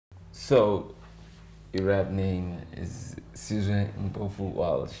So, your rap name is Sizwe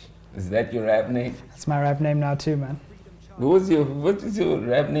Mpofu-Walsh. Is that your rap name? That's my rap name now too, man. What was your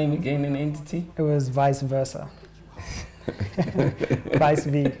rap name again in Entity? It was Vice Versa. Vice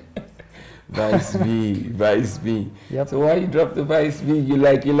V. Vice V, Vice V. Yep. So why you dropped the Vice V? You're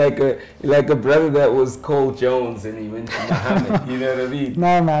like a brother that was Cole Jones and he went to Muhammad. You know what I mean?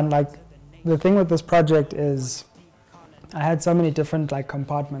 No, man. Like, the thing with this project is, I had so many different like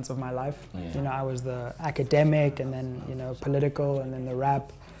compartments of my life. Yeah. You know, I was the academic, and then political, and then the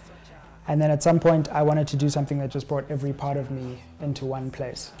rap. And then at some point, I wanted to do something that just brought every part of me into one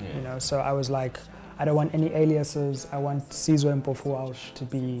place. Yeah. So I was like, I don't want any aliases. I want Sizwe Mpofu-Walsh to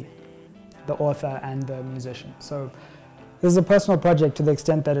be the author and the musician. So this is a personal project to the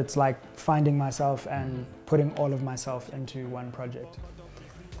extent that it's like finding myself and putting all of myself into one project.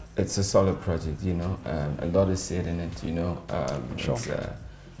 It's a solid project, a lot is said in it, Sure.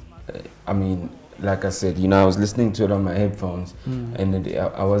 I mean, like I said, I was listening to it on my headphones, and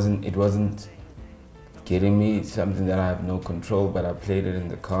it wasn't getting me, something that I have no control, but I played it in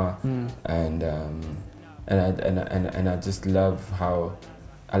the car, and I just love how,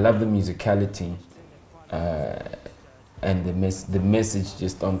 I love the musicality, and the message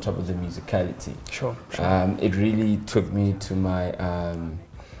just on top of the musicality. Sure. It really took me to my,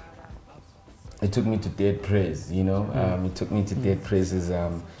 it took me to Dead Prez, it took me to Dead Prez's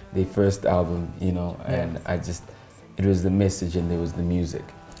their first album, and it was the message and there was the music.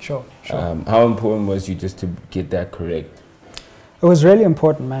 Sure. How important was you just to get that correct? It was really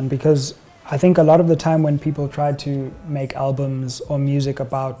important, man, because I think a lot of the time when people try to make albums or music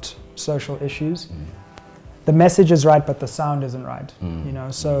about social issues, the message is right, but the sound isn't right,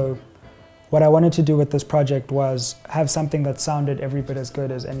 So what I wanted to do with this project was have something that sounded every bit as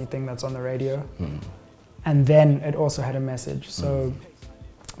good as anything that's on the radio. And then it also had a message. So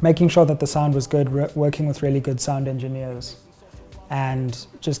making sure that the sound was good, working with really good sound engineers, and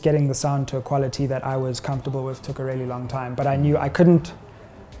just getting the sound to a quality that I was comfortable with took a really long time. But I knew I couldn't,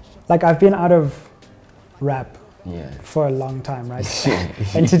 like, I've been out of rap for a long time, right?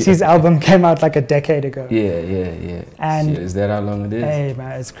 Entity's album came out like a decade ago. Yeah. And is that how long it is? Hey,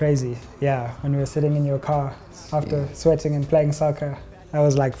 man, it's crazy. Yeah, when we were sitting in your car after sweating and playing soccer, that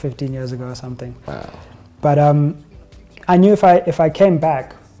was like 15 years ago or something. Wow. But I knew if I came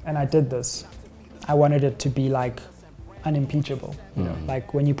back and I did this, I wanted it to be like unimpeachable.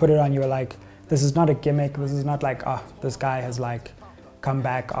 Like when you put it on, you were like, this is not a gimmick. This is not like, this guy has like come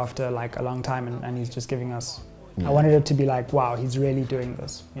back after like a long time and he's just giving us. I wanted it to be like, wow, he's really doing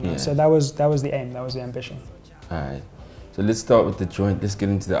this. So that was the aim. That was the ambition. All right. So let's start with the joint. Let's get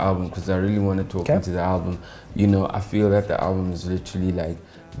into the album because I really want to talk into the album. I feel that the album is literally like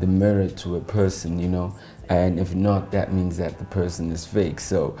the mirror to a person, and if not, that means that the person is fake.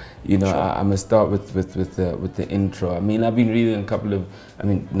 So, I'm gonna start with the intro. I mean, I've been reading a couple of,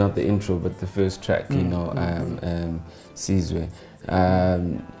 not the intro, but the first track, Sizwe,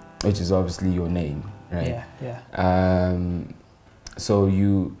 which is obviously your name, right? Yeah. So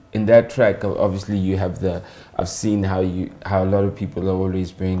in that track, obviously you have I've seen how a lot of people are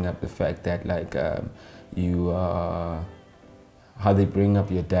always bringing up the fact that like how they bring up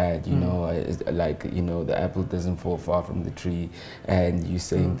your dad, the apple doesn't fall far from the tree, and you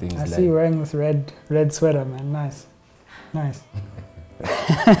saying things like... I see you wearing this red sweater, man, nice.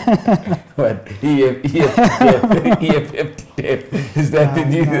 What? Is that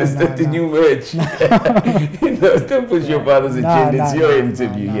the new merch? Don't push your father's agenda. It's your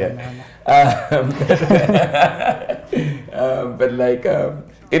interview here. But like,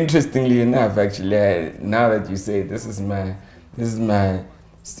 interestingly enough, actually, now that you say it, this is my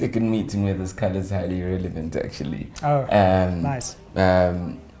second meeting with this Colors Highly Relevant, actually. Oh, nice.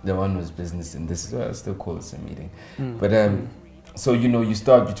 The one was business, and this is what I still call this a meeting. But so you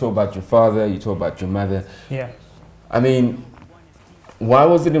talk about your father, you talk about your mother. Yeah. I mean, why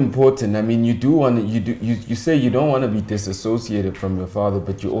was it important? I mean, you say you don't want to be disassociated from your father,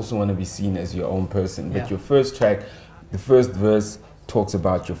 but you also want to be seen as your own person. But your first track, the first verse talks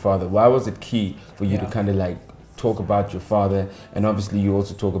about your father. Why was it key for you to kind of like talk about your father, and obviously you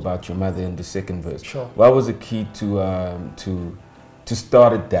also talk about your mother in the second verse? Sure. Why was it key to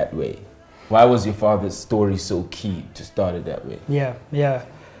start it that way? Why was your father's story so key to start it that way? Yeah.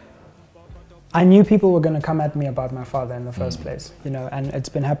 I knew people were going to come at me about my father in the first place, and it's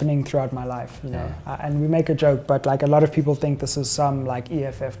been happening throughout my life, and we make a joke, but like a lot of people think this is some like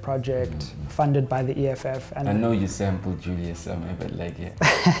EFF project funded by the EFF. And I know you sampled Julius somewhere, but like, yeah.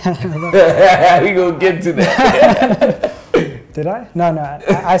 We gonna get to that. Did I? No,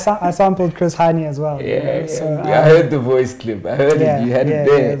 I sampled Chris Heine as well. Yeah, so, I heard the voice clip. I heard it. You had it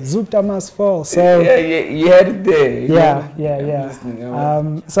there. Yeah. Zoekta must fall. So you had it there.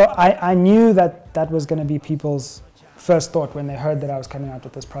 So I knew that was going to be people's first thought when they heard that I was coming out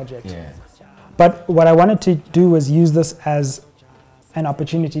with this project. Yeah. But what I wanted to do was use this as an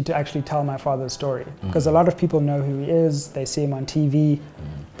opportunity to actually tell my father's story, because a lot of people know who he is. They see him on TV.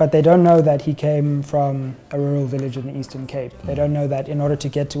 But they don't know that he came from a rural village in the Eastern Cape. They don't know that in order to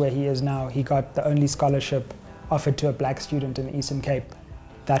get to where he is now, he got the only scholarship offered to a black student in the Eastern Cape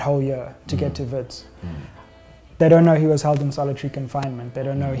that whole year to get to Wits. They don't know he was held in solitary confinement. They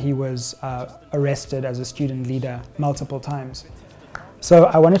don't know he was arrested as a student leader multiple times. So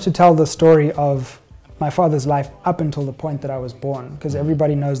I wanted to tell the story of my father's life up until the point that I was born, because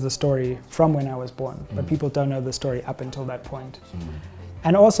everybody knows the story from when I was born, but people don't know the story up until that point.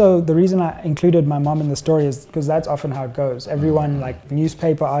 And also, the reason I included my mom in the story is because that's often how it goes. Everyone, like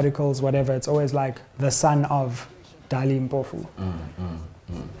newspaper articles, whatever, it's always like the son of Dali Mpofu.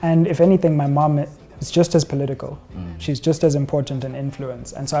 And if anything, my mom is just as political. She's just as important in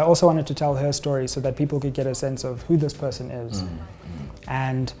influence. And so I also wanted to tell her story so that people could get a sense of who this person is.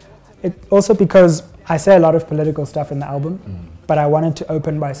 And it also because I say a lot of political stuff in the album, but I wanted to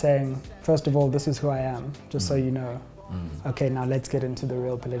open by saying, first of all, this is who I am, just so you know. Okay, now let's get into the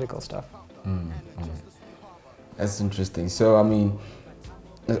real political stuff. That's interesting. So, I mean,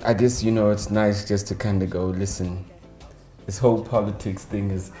 I guess, you know, it's nice just to kind of go, listen, this whole politics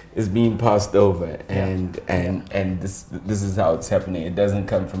thing is being passed over, and this is how it's happening. It doesn't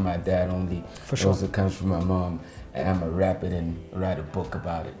come from my dad only. For sure. It also comes from my mom, and I'm gonna wrap it and write a book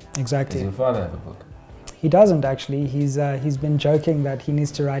about it. Exactly. Does your father have a book? He doesn't actually. He's been joking that he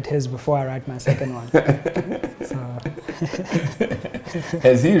needs to write his before I write my second one.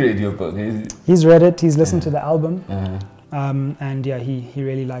 Has he read your book? He's read it. He's listened to the album, and yeah, he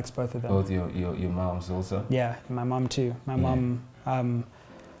really likes both of them. Both your moms also? Yeah, my mom too. My mom,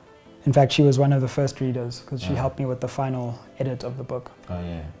 in fact, she was one of the first readers because she helped me with the final edit of the book. Oh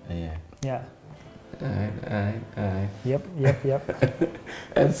yeah. Yeah. Alright. Yep.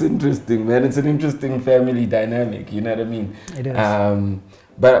 That's interesting, man. It's an interesting family dynamic, you know what I mean? It is.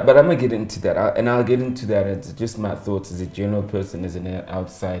 But I'm gonna get into that, and I'll get into that as just my thoughts as a general person, as an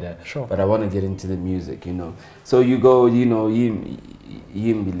outsider. Sure. But I want to get into the music, you know. So you go, you know,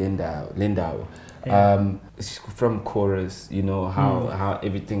 Yimbi Lendao, from chorus, you know, how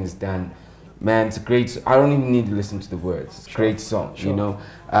everything is done. Man, it's a great. I don't even need to listen to the words. Sure. Great song, you know.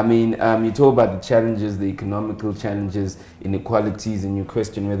 I mean, you talk about the challenges, the economical challenges, inequalities, and you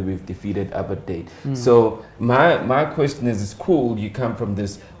question whether we've defeated apartheid. So my question is, it's cool you come from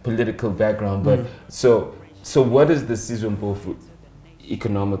this political background, but so what is the Sizwe Mpofu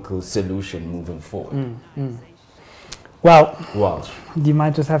economical solution moving forward? Well, Walsh, you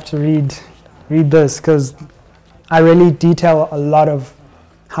might just have to read this because I really detail a lot of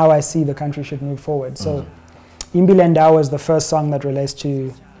how I see the country should move forward. So Imbi Lendao is the first song that relates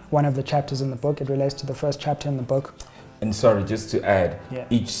to one of the chapters in the book. It relates to the first chapter in the book. And sorry, just to add,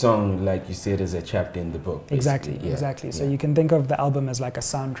 each song, like you said, is a chapter in the book. Exactly. So you can think of the album as like a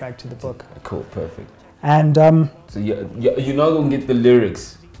soundtrack to the book. Cool, perfect. And so you're not going to get the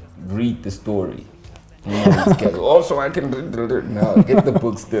lyrics, read the story. You know, also, I can no, get the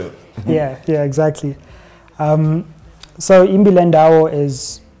book still. yeah, exactly. So Imbi Lendao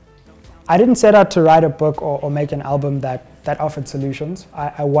is, I didn't set out to write a book or make an album that offered solutions.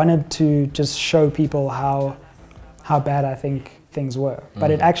 I wanted to just show people how bad I think things were.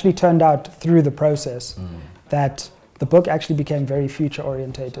 But it actually turned out through the process that the book actually became very future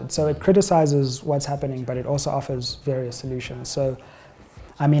orientated. So it criticizes what's happening, but it also offers various solutions. So,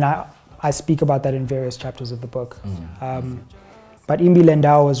 I mean, I speak about that in various chapters of the book. But Imbi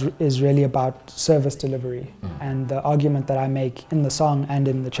Lendao is really about service delivery. And the argument that I make in the song and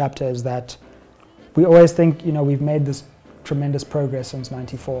in the chapter is that we always think, you know, we've made this tremendous progress since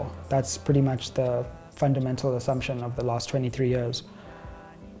 '94. That's pretty much the fundamental assumption of the last 23 years.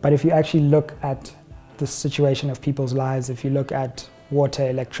 But if you actually look at the situation of people's lives, if you look at water,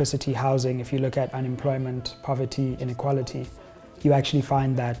 electricity, housing, if you look at unemployment, poverty, inequality, you actually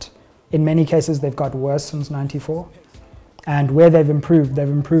find that in many cases they've got worse since '94. And where they've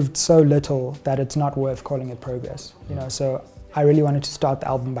improved so little that it's not worth calling it progress. You know, so I really wanted to start the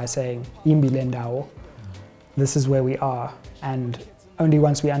album by saying, Imbi Lendao, this is where we are, and only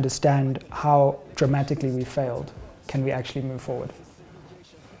once we understand how dramatically we failed can we actually move forward.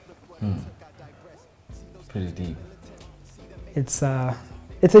 Pretty deep. It's a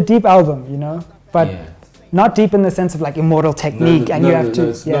deep album, you know, but not deep in the sense of like immortal technique, and you have to.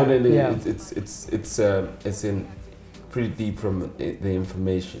 It's in. pretty deep from the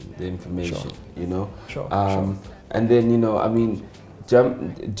information, Sure. you know. Sure. And then, you know, I mean,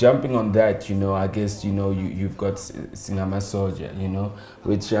 jumping on that, you know, I guess, you know, you've got Singama Soldier, you know,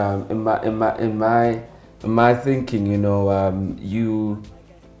 which in my thinking, you know, you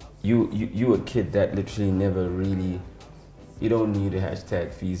a kid that literally never really, you don't need a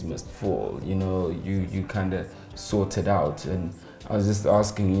hashtag fees must fall, you know, you kind of sort it out. And I was just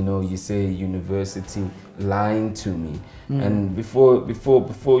asking, you know, you say university lying to me, and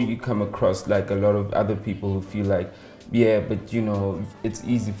before you come across like a lot of other people who feel like, yeah, but you know, it's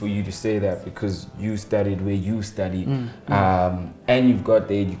easy for you to say that because you studied where you studied, and you've got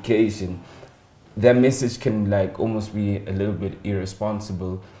the education. That message can like almost be a little bit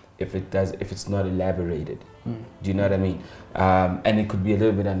irresponsible if it's not elaborated. Do you know what I mean? And it could be a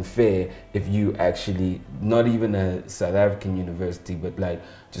little bit unfair if you actually, not even a South African university, but like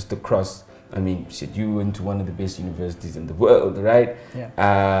just across, I mean, shit, you went to one of the best universities in the world, right?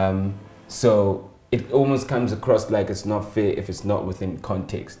 Yeah. So it almost comes across like it's not fair if it's not within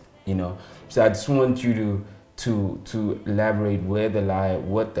context, you know? So I just want you to elaborate where the lie,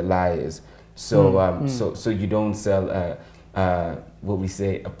 what the lie is. So, so you don't sell what we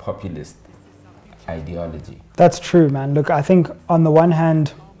say, a populist ideology. That's true, man. Look, I think on the one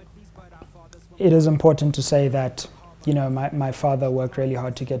hand, it is important to say that, you know, my father worked really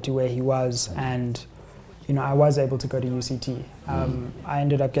hard to get to where he was, and, you know, I was able to go to UCT. I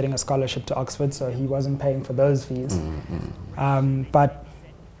ended up getting a scholarship to Oxford, so he wasn't paying for those fees. But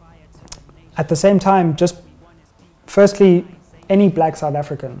at the same time, just firstly, any black South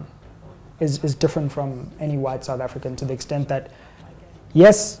African is different from any white South African, to the extent that,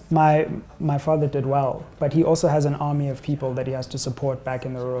 yes, my father did well, but he also has an army of people that he has to support back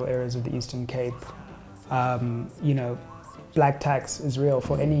in the rural areas of the Eastern Cape. You know, black tax is real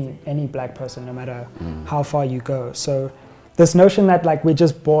for any black person, no matter how far you go. So this notion that like we're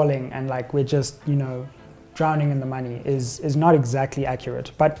just balling and like we're just, you know, drowning in the money is not exactly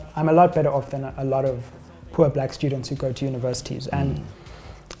accurate. But I'm a lot better off than a lot of poor black students who go to universities. And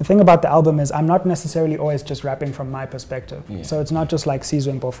the thing about the album is I'm not necessarily always just rapping from my perspective. So it's not just like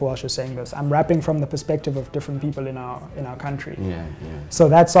Sizwe Mpofu-Walsh is saying this. I'm rapping from the perspective of different people in our country. So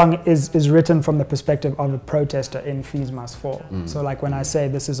that song is written from the perspective of a protester in Fees Must Fall. So like when I say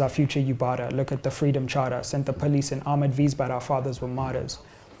this is our future Ubada, look at the Freedom Charter, sent the police in armored V's but our fathers were martyrs.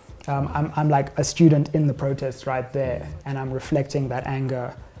 I'm like a student in the protest right there, and I'm reflecting that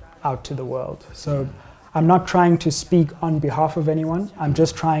anger out to the world. So I'm not trying to speak on behalf of anyone. I'm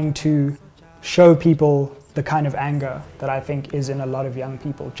just trying to show people the kind of anger that I think is in a lot of young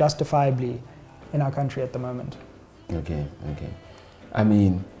people, justifiably, in our country at the moment. Okay. I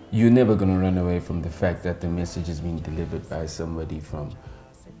mean, you're never going to run away from the fact that the message is being delivered by somebody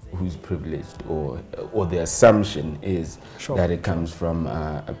who's privileged, or the assumption is that it comes from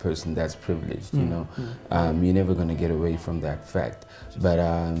a person that's privileged, you know. You're never going to get away from that fact.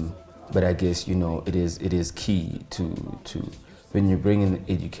 But I guess, you know, it is key to when you bring in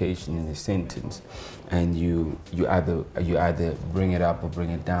education in a sentence, and you either bring it up or bring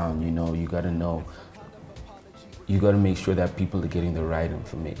it down. You know, you got to make sure that people are getting the right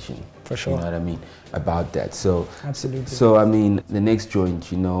information. For sure. You know what I mean about that. So absolutely. So I mean, the next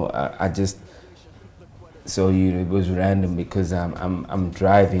joint, you know, it was random because I'm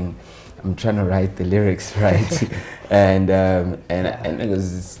driving. I'm trying to write the lyrics, right? and it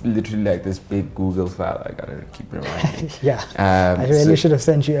was literally like this big Google file. I gotta keep reminding. I really should have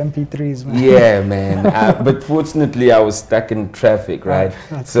sent you MP3s, man. Yeah, man. But fortunately, I was stuck in traffic, right?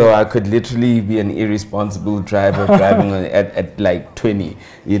 So I could literally be an irresponsible driver driving at like 20.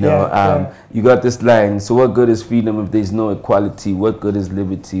 You know, you got this line. So what good is freedom if there's no equality? What good is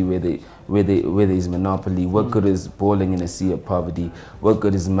liberty where there's monopoly? What good is balling in a sea of poverty? What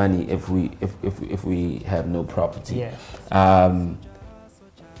good is money if we have no property?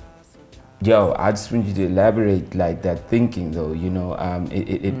 Yo, I just want you to elaborate like that thinking, though. You know,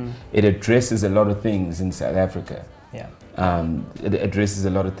 it addresses a lot of things in South Africa. It addresses a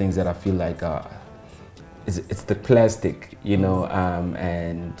lot of things that I feel like it's the plastic, you know,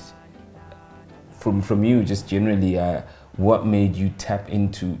 and from you just generally. What made you tap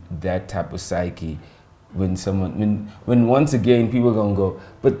into that type of psyche when once again people are gonna go,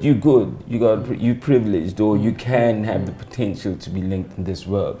 but you good, you privileged, or you can have the potential to be linked in this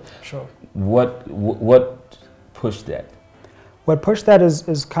world. Sure. What pushed that? What pushed that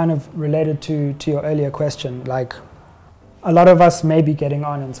is kind of related to your earlier question. Like, a lot of us may be getting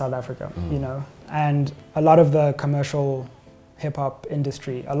on in South Africa, you know, and a lot of the commercial hip hop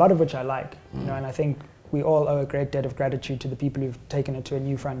industry, a lot of which I like, you know, and I think we all owe a great debt of gratitude to the people who've taken it to a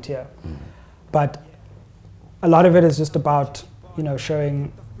new frontier. But a lot of it is just about, you know,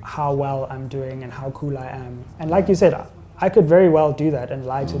 showing how well I'm doing and how cool I am. And like you said, I could very well do that and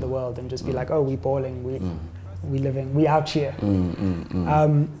lie to the world and just be like, oh, we balling, we living, we out here.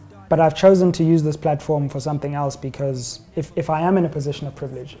 But I've chosen to use this platform for something else, because if I am in a position of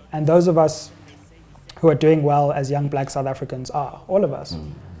privilege, and those of us who are doing well as young black South Africans are, all of us,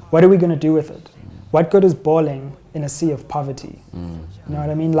 what are we going to do with it? What good is balling in a sea of poverty? You know what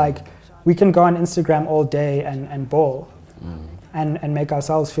I mean? Like, we can go on Instagram all day and ball and make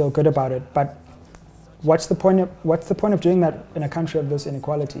ourselves feel good about it, but what's the point of doing that in a country of this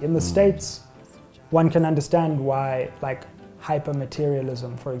inequality? In the States, one can understand why, like,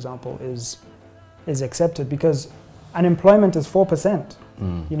 hyper-materialism, for example, is accepted, because unemployment is 4%.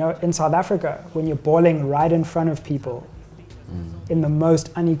 You know, in South Africa, when you're balling right in front of people in the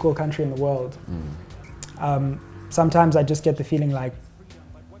most unequal country in the world, sometimes I just get the feeling like,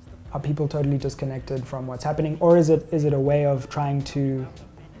 are people totally disconnected from what's happening? Or is it a way of trying to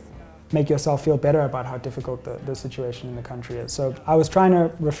make yourself feel better about how difficult the situation in the country is? So I was trying to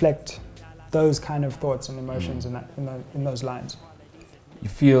reflect those kind of thoughts and emotions in those lines. You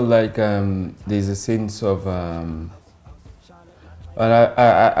feel like there's a sense of,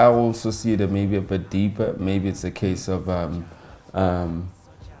 I also see it maybe a bit deeper. Maybe it's a case of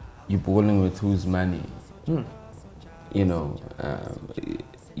you balling with whose money. You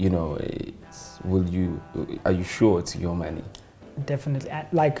know, are you sure it's your money? Definitely,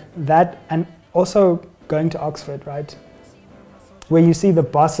 like that, and also going to Oxford, right? Where you see the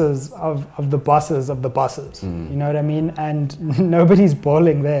bosses of the bosses of the bosses, you know what I mean? And nobody's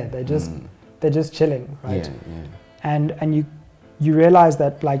balling there. They're just chilling, right? And you realize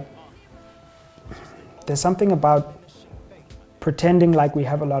that, like, there's something about pretending like we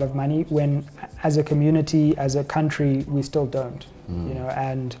have a lot of money when, as a community, as a country, we still don't. You know,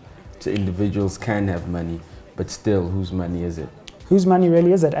 and so individuals can have money, but still, whose money is it? Whose money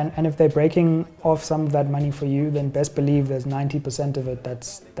really is it? And if they're breaking off some of that money for you, then best believe there's 90% of it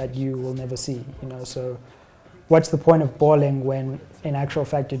that you will never see. You know, so what's the point of balling when, in actual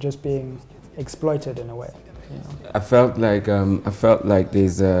fact, you're just being exploited in a way? You know? I felt like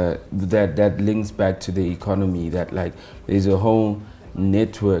there's that links back to the economy, that like there's a whole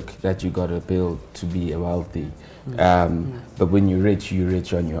network that you gotta build to be wealthy. But when you're rich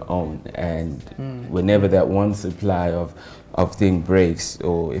on your own, and whenever that one supply of thing breaks,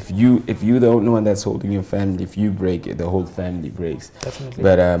 or if you're the only one that's holding your family, if you break it, the whole family breaks. Definitely.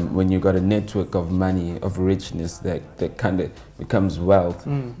 But when you got a network of money, of richness that kind of becomes wealth,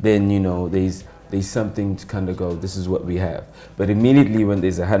 then you know there's something to kind of go, this is what we have. But immediately when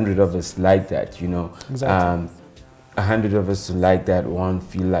there's 100 of us like that, you know, exactly. 100 of us like that won't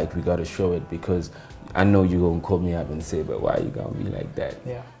feel like we got to show it, because I know you're going to call me up and say, but why are you going to be like that?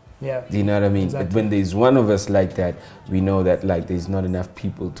 Yeah. Do you know what I mean? Exactly. But when there's one of us like that, we know that like there's not enough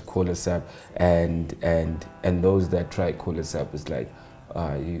people to call us up, and those that try to call us up is like,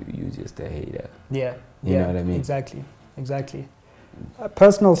 you just a hater. Yeah. You know what I mean? Exactly. A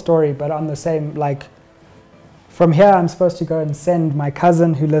personal story, but on the same, like, from here I'm supposed to go and send my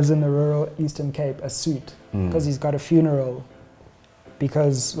cousin who lives in the rural Eastern Cape a suit, because he's got a funeral,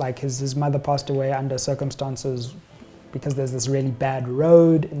 because like his mother passed away under circumstances, because there's this really bad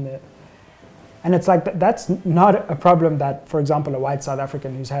road and it's like that's not a problem that, for example, a white South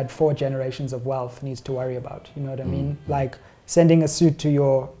African who's had 4 generations of wealth needs to worry about. You know what I mean? Like sending a suit to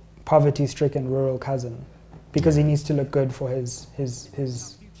your poverty-stricken rural cousin because he needs to look good for his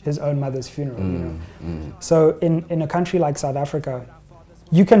own mother's funeral. You know? So in a country like South Africa,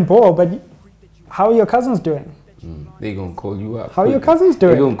 you can ball, but how are your cousins doing? They're going to call you up. How are your cousins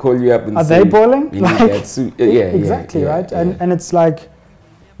doing? They're going to call you up and are say, they balling? You need that suit. Exactly, right? And it's like,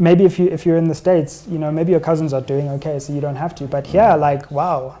 maybe if you're in the States, you know, maybe your cousins are doing okay, so you don't have to. But here, like,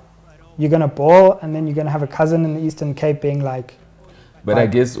 wow, you're going to ball, and then you're going to have a cousin in the Eastern Cape being like... But I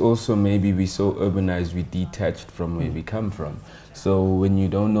guess also maybe we're so urbanized, we detached from where we come from. So when you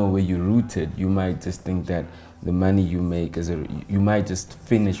don't know where you're rooted, you might just think that the money you make, you might just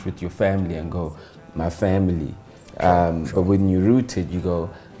finish with your family and go, my family. But when you're rooted, you go,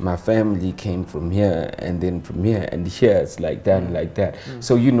 my family came from here, and then from here, and here it's like that and like that.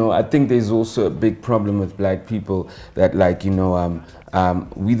 So, you know, I think there's also a big problem with black people that, like, you know,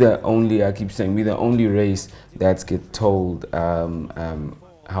 I keep saying, we're the only race that's get told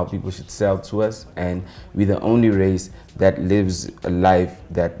how people should sell to us, and we're the only race that lives a life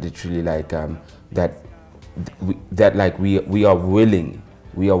that literally, like, we are willing.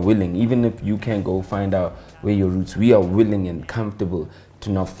 We are willing, even if you can't go find out where your roots, we are willing and comfortable to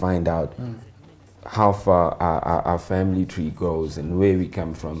not find out how far our family tree goes and where we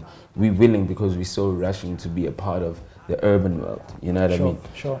come from, we're willing because we're so rushing to be a part of the urban world. You know what I mean?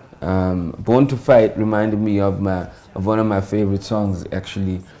 Sure. Born to Fight reminded me of one of my favorite songs,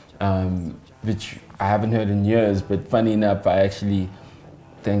 actually, which I haven't heard in years, but funny enough, I actually,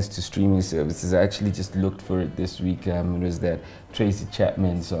 thanks to streaming services, I actually just looked for it this week. It was that Tracy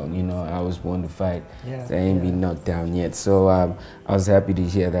Chapman song, you know, I Was Born to Fight. Yeah, I ain't been knocked down yet. So I was happy to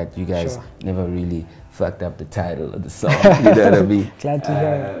hear that you guys never really fucked up the title of the song. You know what I mean? Glad to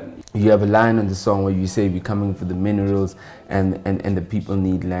hear. You have a line on the song where you say we're coming for the minerals and the people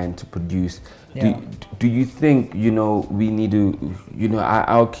need land to produce. Yeah. Do you think, you know, we need to, you know,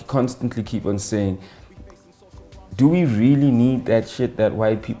 I'll constantly keep on saying, do we really need that shit that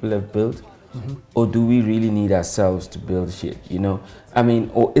white people have built? Or do we really need ourselves to build shit, you know? I mean,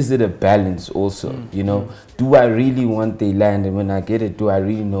 or is it a balance also, you know? Do I really want the land, and when I get it, do I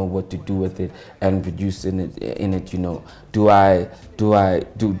really know what to do with it and produce in it, you know? Do I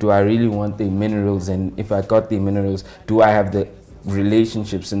really want the minerals, and if I got the minerals, do I have the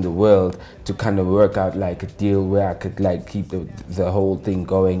relationships in the world to kind of work out like a deal where I could like keep the whole thing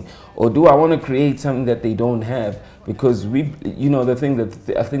going? Or do I want to create something that they don't have? Because we, you know, I think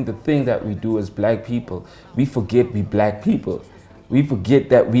the thing that we do as black people, we forget we black people. We forget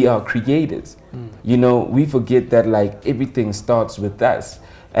that we are creators. You know, we forget that like everything starts with us,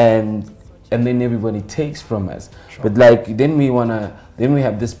 and then everybody takes from us. But like then we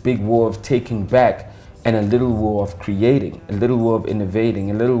have this big war of taking back, and a little war of creating, a little war of innovating,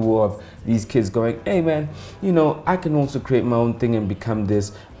 a little war of these kids going, hey man, you know, I can also create my own thing and become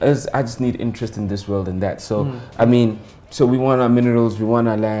this, as I just need interest in this world and that. So, I mean, so we want our minerals, we want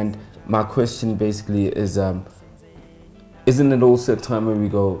our land. My question basically is, isn't it also a time where we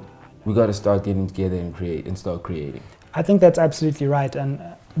go, we got to start getting together and create and start creating? I think that's absolutely right. And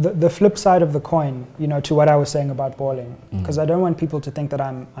the flip side of the coin, you know, to what I was saying about balling, because I don't want people to think that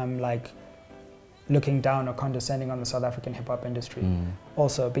I'm like, looking down or condescending on the South African hip-hop industry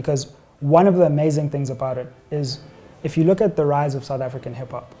also, because one of the amazing things about it is if you look at the rise of South African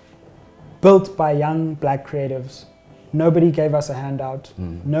hip-hop, built by young black creatives, nobody gave us a handout,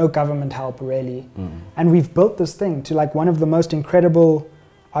 no government help really, and we've built this thing to like one of the most incredible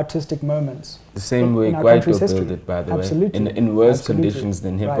artistic moments. The same way white people built it, by the way, in worse conditions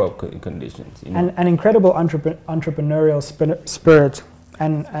than hip-hop conditions. You know? And an incredible entrepreneurial spirit.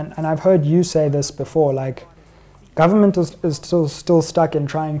 And I've heard you say this before, like government is still stuck in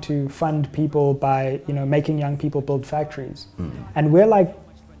trying to fund people by, you know, making young people build factories. And we're like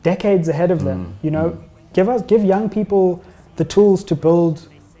decades ahead of them, you know. Give young people the tools to build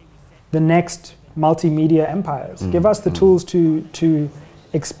the next multimedia empires. Give us the tools to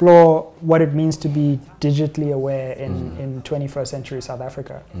explore what it means to be digitally aware in 21st century South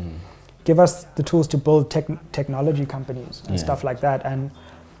Africa. Give us the tools to build technology companies and stuff like that. And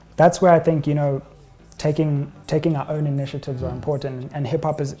that's where I think, you know, taking our own initiatives are important. And hip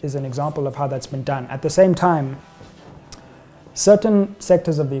hop is an example of how that's been done. At the same time, certain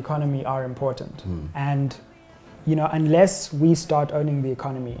sectors of the economy are important. And, you know, unless we start owning the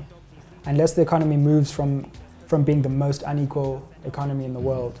economy, unless the economy moves from being the most unequal economy in the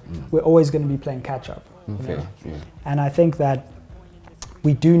world, we're always going to be playing catch up. You know? And I think that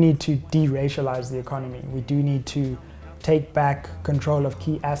we do need to de-racialize the economy. We do need to take back control of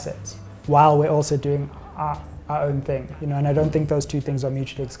key assets while we're also doing our own thing, you know, and I don't think those two things are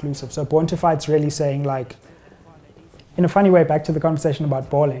mutually exclusive. So Born to Fight's really saying, like, in a funny way, back to the conversation about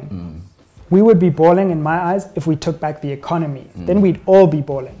balling, we would be balling in my eyes if we took back the economy. Then we'd all be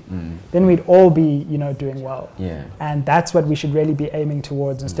balling. Then we'd all be, you know, doing well. And that's what we should really be aiming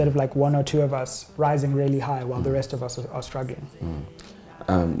towards, instead of like one or two of us rising really high while the rest of us are struggling.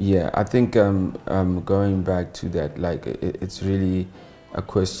 Yeah, I think going back to that, like it's really a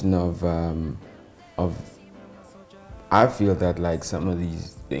question of I feel that like some of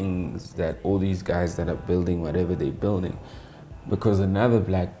these things that all these guys that are building whatever they're building, because another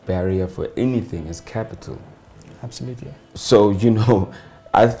black barrier for anything is capital. Absolutely. So, you know,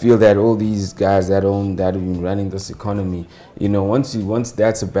 I feel that all these guys that have been running this economy, you know, once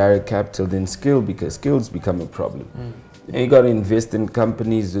that's a barrier, capital, then skills become a problem. And you got to invest in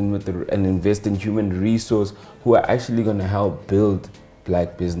companies and invest in human resource who are actually going to help build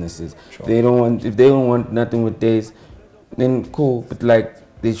black businesses. If they don't want nothing with this, then cool. But like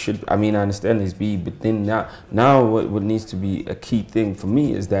they should. I mean, I understand this but then now what needs to be a key thing for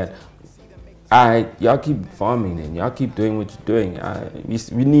me is that y'all keep farming and y'all keep doing what you're doing.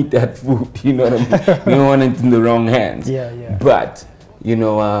 We need that food. You know what I mean? We don't want it in the wrong hands. Yeah. But you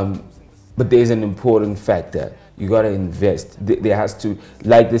know, but there's an important factor. you got to invest. There has to,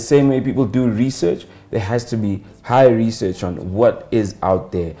 like the same way people do research, there has to be high research on what is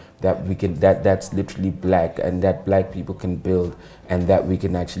out there that we can, that's literally black, and that black people can build, and that we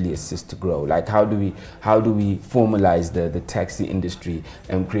can actually assist to grow. Like how do we formalize the taxi industry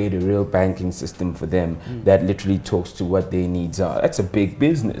and create a real banking system for them that literally talks to what their needs are? That's a big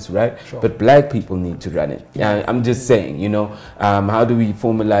business, right? Sure. But black people need to run it. Yeah, I'm just saying, you know, how do we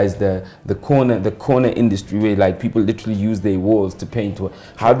formalize the corner industry where like people literally use their walls to paint?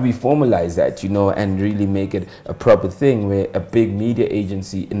 How do we formalize that, you know, and really make it a proper thing where a big media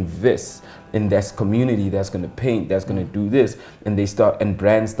agency invests in this community that's going to paint, that's going to do this, and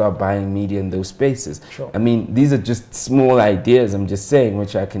brands start buying media in those spaces. Sure. I mean, these are just small ideas, I'm just saying,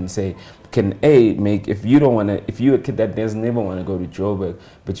 which I can say can make, if you don't want to, if you're a kid that doesn't ever want to go to Joburg,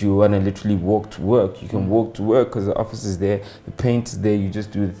 but you want to literally walk to work, you can walk to work because the office is there, the paint is there, you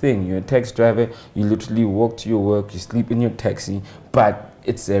just do the thing. You're a taxi driver, you literally walk to your work, you sleep in your taxi, but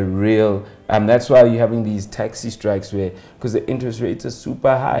it's a real, that's why you're having these taxi strikes where, because the interest rates are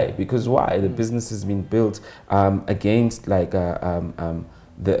super high. Because why? The business has been built against like a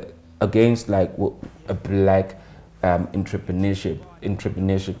black entrepreneurship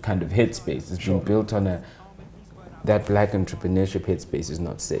kind of headspace. It's been built on that black entrepreneurship headspace is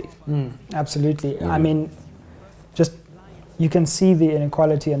not safe. Absolutely. I mean, just you can see the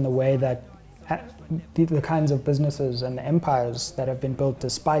inequality in the way that the kinds of businesses and the empires that have been built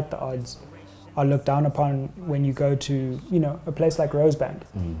despite the odds are looked down upon when you go to, you know, a place like Rosebank.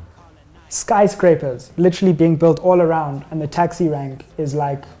 Skyscrapers literally being built all around, and the taxi rank is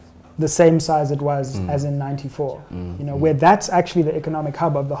like the same size it was as in '94. You know, where that's actually the economic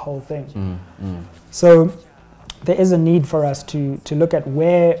hub of the whole thing. So there is a need for us to look at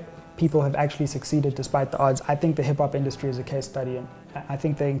where people have actually succeeded despite the odds. I think the hip-hop industry is a case study, and I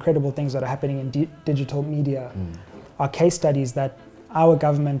think the incredible things that are happening in digital media are case studies that our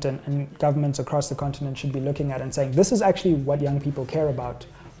government and governments across the continent should be looking at and saying, this is actually what young people care about.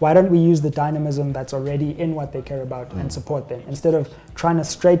 Why don't we use the dynamism that's already in what they care about and support them, instead of trying to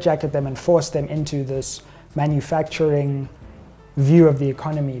straitjacket them and force them into this manufacturing view of the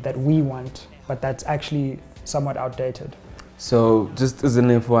economy that we want, but that's actually somewhat outdated. So just as an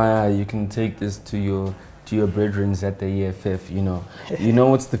FYI, you can take this to your brethren at the EFF, you know. You know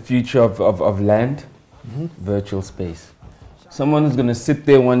what's the future of land? Virtual space. Someone is going to sit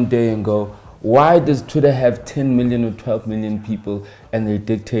there one day and go, why does Twitter have 10 million or 12 million people and they're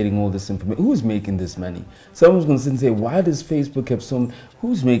dictating all this information? Who's making this money? Someone's going to sit and say, why does Facebook have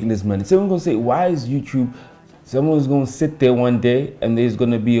who's making this money? Someone's going to say, why is YouTube? Someone's going to sit there one day and there's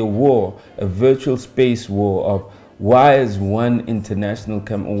going to be a war, a virtual space war of why is one international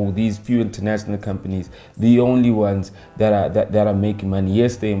or these few international companies the only ones that are making money?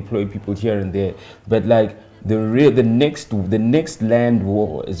 Yes, they employ people here and there, but like the next land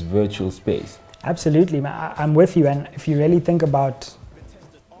war is virtual space. Absolutely, man. I'm with you. And if you really think about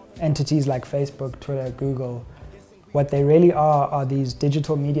entities like Facebook, Twitter, Google, what they really are these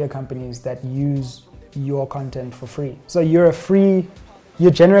digital media companies that use your content for free. So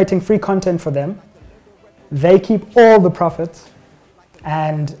you're generating free content for them. They keep all the profits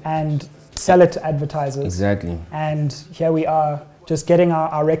and sell it to advertisers. Exactly. And here we are just getting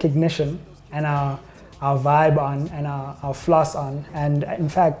our recognition and our vibe on and our floss on. And in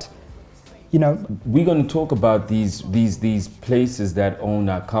fact, you know, we're going to talk about these places that own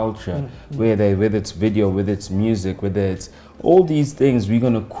our culture, whether it's video, whether it's music, whether it's all these things. We're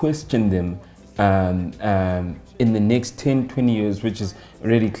going to question them in the next 10, 20 years, which is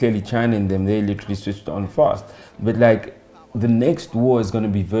already clearly China in them. They literally switched on fast. But like the next war is going to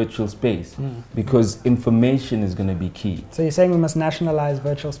be virtual space because information is going to be key. So you're saying we must nationalize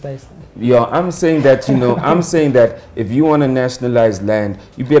virtual space then? Yeah, I'm saying that, you know, I'm saying that if you want to nationalize land,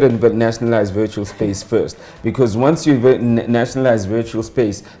 you better nationalize virtual space first. Because once you nationalize virtual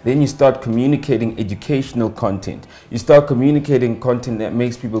space, then you start communicating educational content. You start communicating content that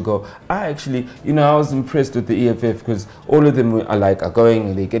makes people go, actually, you know, I was impressed with the EFF because all of them are going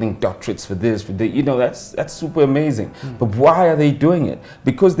and they're getting doctorates for this, for that. You know, that's super amazing. But why are they doing it?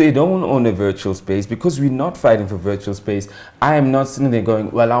 Because they don't own a virtual space, because we're not fighting for virtual space. I am not sitting there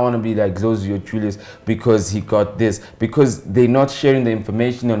going, well, I want to be like Glozio Julius because he got this, because they're not sharing the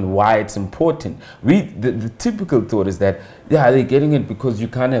information on why it's important. The typical thought is that, yeah, they're getting it because you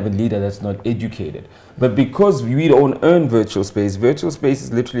can't have a leader that's not educated. But because we don't earn virtual space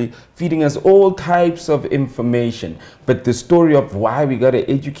is literally feeding us all types of information. But the story of why we got to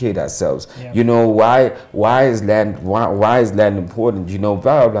educate ourselves, you know, why is land important, you know,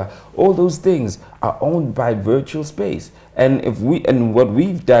 blah, blah, blah, all those things are owned by virtual space. And what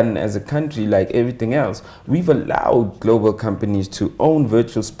we've done as a country, like everything else, we've allowed global companies to own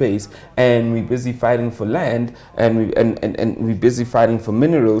virtual space, and we're busy fighting for land, and we're busy fighting for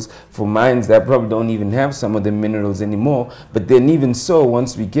minerals, for mines that probably don't even have some of the minerals anymore. But then even so,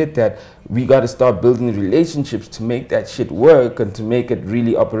 once we get that, we got to start building relationships to make that shit work and to make it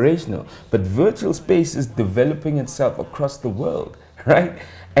really operational. But virtual space is developing itself across the world, right?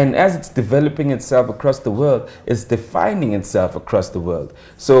 And as it's developing itself across the world, it's defining itself across the world.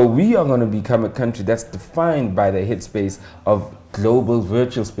 So we are going to become a country that's defined by the headspace of global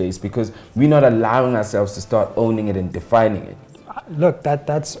virtual space, because we're not allowing ourselves to start owning it and defining it. Look,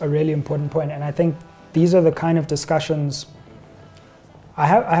 that's a really important point. And I think these are the kind of discussions. I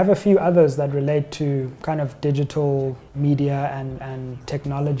have a few others that relate to kind of digital media and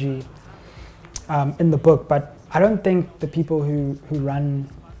technology in the book, but I don't think the people who run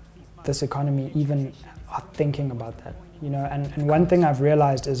this economy even are thinking about that, you know. And one thing I've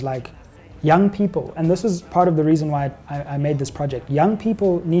realized is, like, young people, and this is part of the reason why I made this project, young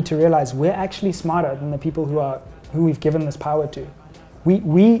people need to realize we're actually smarter than the people who we've given this power to.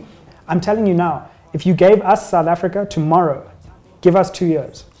 I'm telling you now, if you gave us South Africa tomorrow, give us 2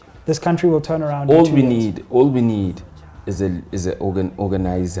 years, this country will turn around in 2 years. All we need is an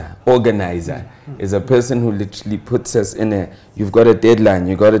organizer, is a person who literally puts us in a, you've got a deadline,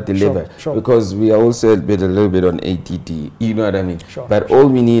 you got to deliver. Sure. Because we are also a little bit on ADD, you know what I mean? But all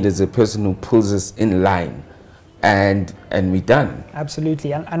we need is a person who pulls us in line, and we're done.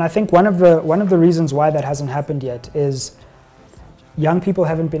 Absolutely. And I think one of the reasons why that hasn't happened yet is young people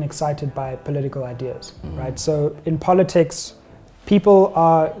haven't been excited by political ideas, right? So in politics, people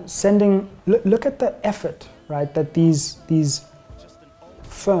are sending, look at the effort, right, that these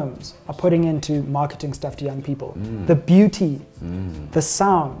firms are putting into marketing stuff to young people. The beauty, the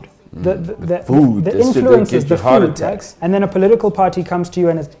sound, the food, the influences, the food, right? And then a political party comes to you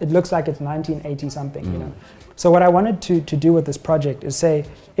and it looks like it's 1980 something, you know. So what I wanted to do with this project is say,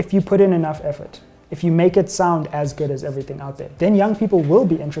 if you put in enough effort, if you make it sound as good as everything out there, then young people will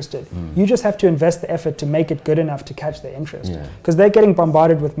be interested. You just have to invest the effort to make it good enough to catch their interest. Because they're getting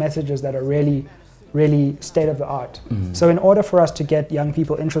bombarded with messages that are really state of the art. So in order for us to get young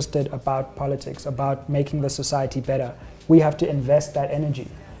people interested about politics, about making the society better, we have to invest that energy.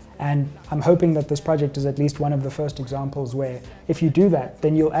 And I'm hoping that this project is at least one of the first examples where if you do that,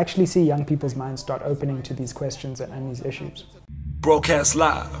 then you'll actually see young people's minds start opening to these questions and these issues. Broadcast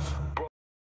live